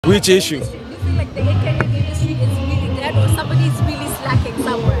Which issue? Do you feel like the Kenyan industry is really dead or somebody is really slacking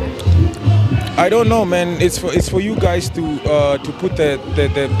somewhere? I don't know, man. It's for you guys to put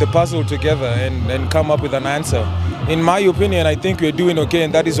the puzzle together and come up with an answer. In my opinion, I think we're doing okay,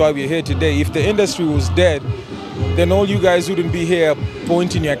 and that is why we're here today. If the industry was dead, then all you guys wouldn't be here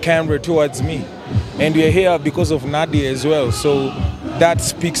pointing your camera towards me. And we're here because of Nadia as well, so that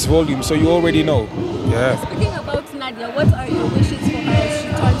speaks volume. So you already know. Yeah. Speaking about Nadia, what are your wishes for her as she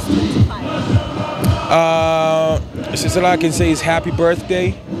turns 25? All I can say is happy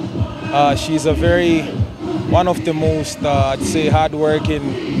birthday. She's one of the most, I'd say,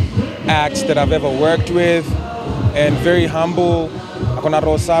 hardworking acts that I've ever worked with, and very humble.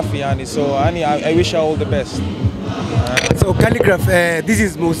 So I wish her all the best. So Khaligraph, this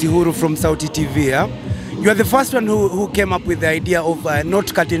is Mosihuru from Saudi TV. Yeah? You are the first one who came up with the idea of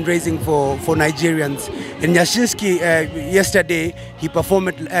not curtain raising for Nigerians. And Yashinsky, yesterday, he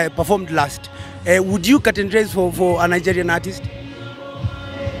performed last. Would you curtain raise for a Nigerian artist?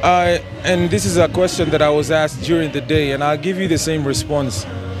 And this is a question that I was asked during the day, and I'll give you the same response.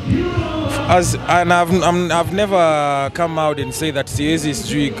 I've never come out and say that siwezi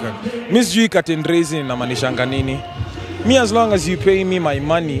sijui curtain raising na manishanga nini. Me, as long as you pay me my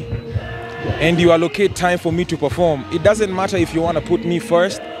money and you allocate time for me to perform, it doesn't matter if you want to put me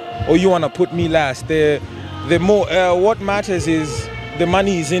first or you want to put me last. What matters is the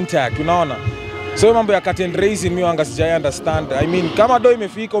money is intact, unaona. So mambo ya curtain raising mi wanga sijai understand. I mean, kama do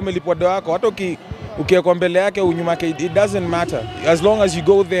imefika umelipwa do yako, hata ukiwekwa mbele yake unyuma yake, it doesn't matter. As long as you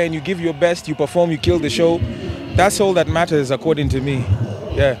go there and you give your best, you perform, you kill the show, that's all that matters according to me.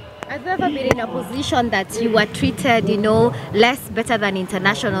 Yeah. Have you ever been in a position that you were treated, less better than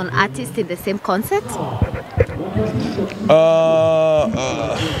international artists in the same concert?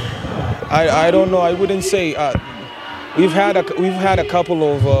 I don't know. I wouldn't say. We've had a couple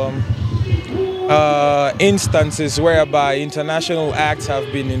of instances whereby international acts have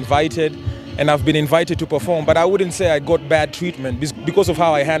been invited, and I've been invited to perform, but I wouldn't say I got bad treatment because of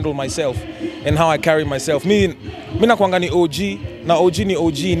how I handle myself and how I carry myself. Mina nakuanga ni OG, na OG ni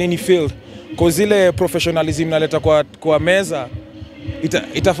OG in any field. Cause ile professionalism naleta kwa meza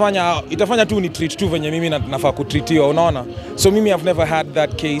itafanya tu ni treat tu venye mimi nafaa kutritiwa, unaona. So mimi I've never had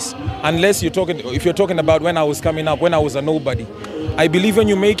that case, unless if you're talking about when I was coming up, when I was a nobody. I believe when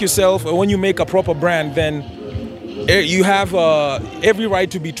you make a proper brand, then you have every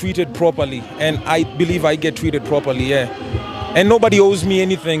right to be treated properly, and I believe I get treated properly, yeah. And nobody owes me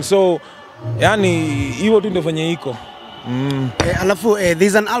anything, so yani hiyo tu ndio venye iko. Alafu,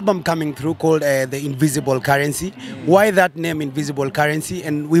 there's an album coming through called The Invisible Currency. Why that name, Invisible Currency?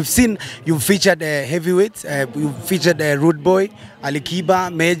 And we've seen you've featured heavyweights, you've featured Rude Boy, Ali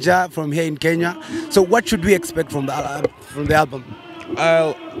Kiba, Major from here in Kenya. So what should we expect from the album?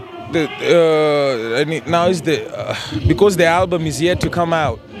 Because the album is yet to come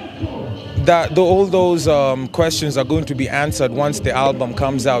out, all those questions are going to be answered once the album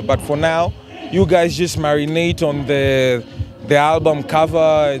comes out. But for now, you guys just marinate on the album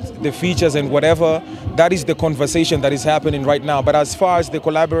cover, the features and whatever. That is the conversation that is happening right now. But as far as the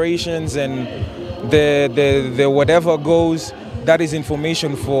collaborations and the whatever goes, that is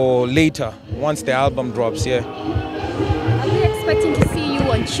information for later, once the album drops, yeah. Are we expecting to see you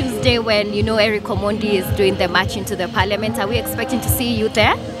on Tuesday when, Eric Omondi is doing the march into the parliament? Are we expecting to see you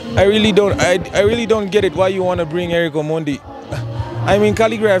there? I really don't get it why you want to bring Eric Omondi. I mean,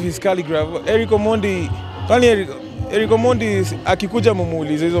 Khaligraph is Khaligraph. Eric Omondi akikuja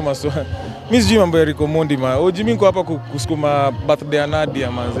mumuulize hizo maswali. Mimi sijui mambo ya Eric Omondi ma. Mimi niko hapa kusukuma birthday ya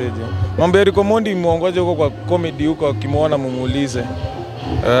Nadia mazeje. Mambo ya Eric Omondi muongoje huko kwa comedy huko akimuona mumuulize.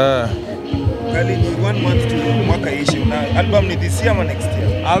 Kali ni 1 month to mwaka ishi. Album ni this year or next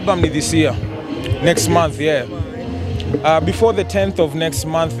year? Album ni this year. Next month, yeah. Before the 10th of next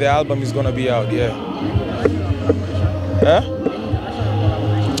month, the album is gonna be out, yeah.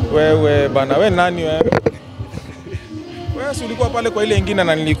 Wewe bana, we nani wewe? Wewe si ulikuwa pale kwa ile nyingine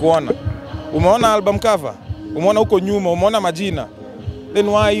na nilikuona. Umeona album cover? Umeona huko nyuma, umeona majina. Then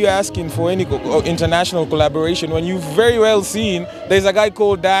why are you asking for any international collaboration when you've very well seen there's a guy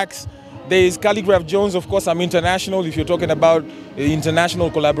called Dax, there's Khaligraph Jones, of course I'm international if you're talking about international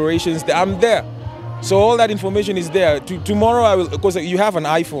collaborations, I'm there. So all that information is there. Tomorrow I will, because you have an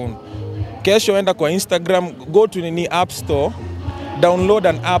iPhone. Kesho enda kwa Instagram, go to the App Store, download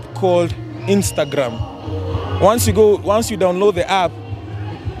an app called Instagram. Once you download the app,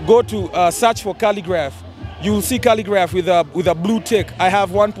 go to search for Khaligraph. You will see Khaligraph with a blue tick. I have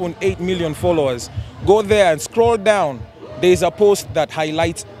 1.8 million followers. Go there and scroll down. There is a post that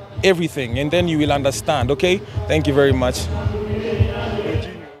highlights everything, and then you will understand, okay? Thank you very much.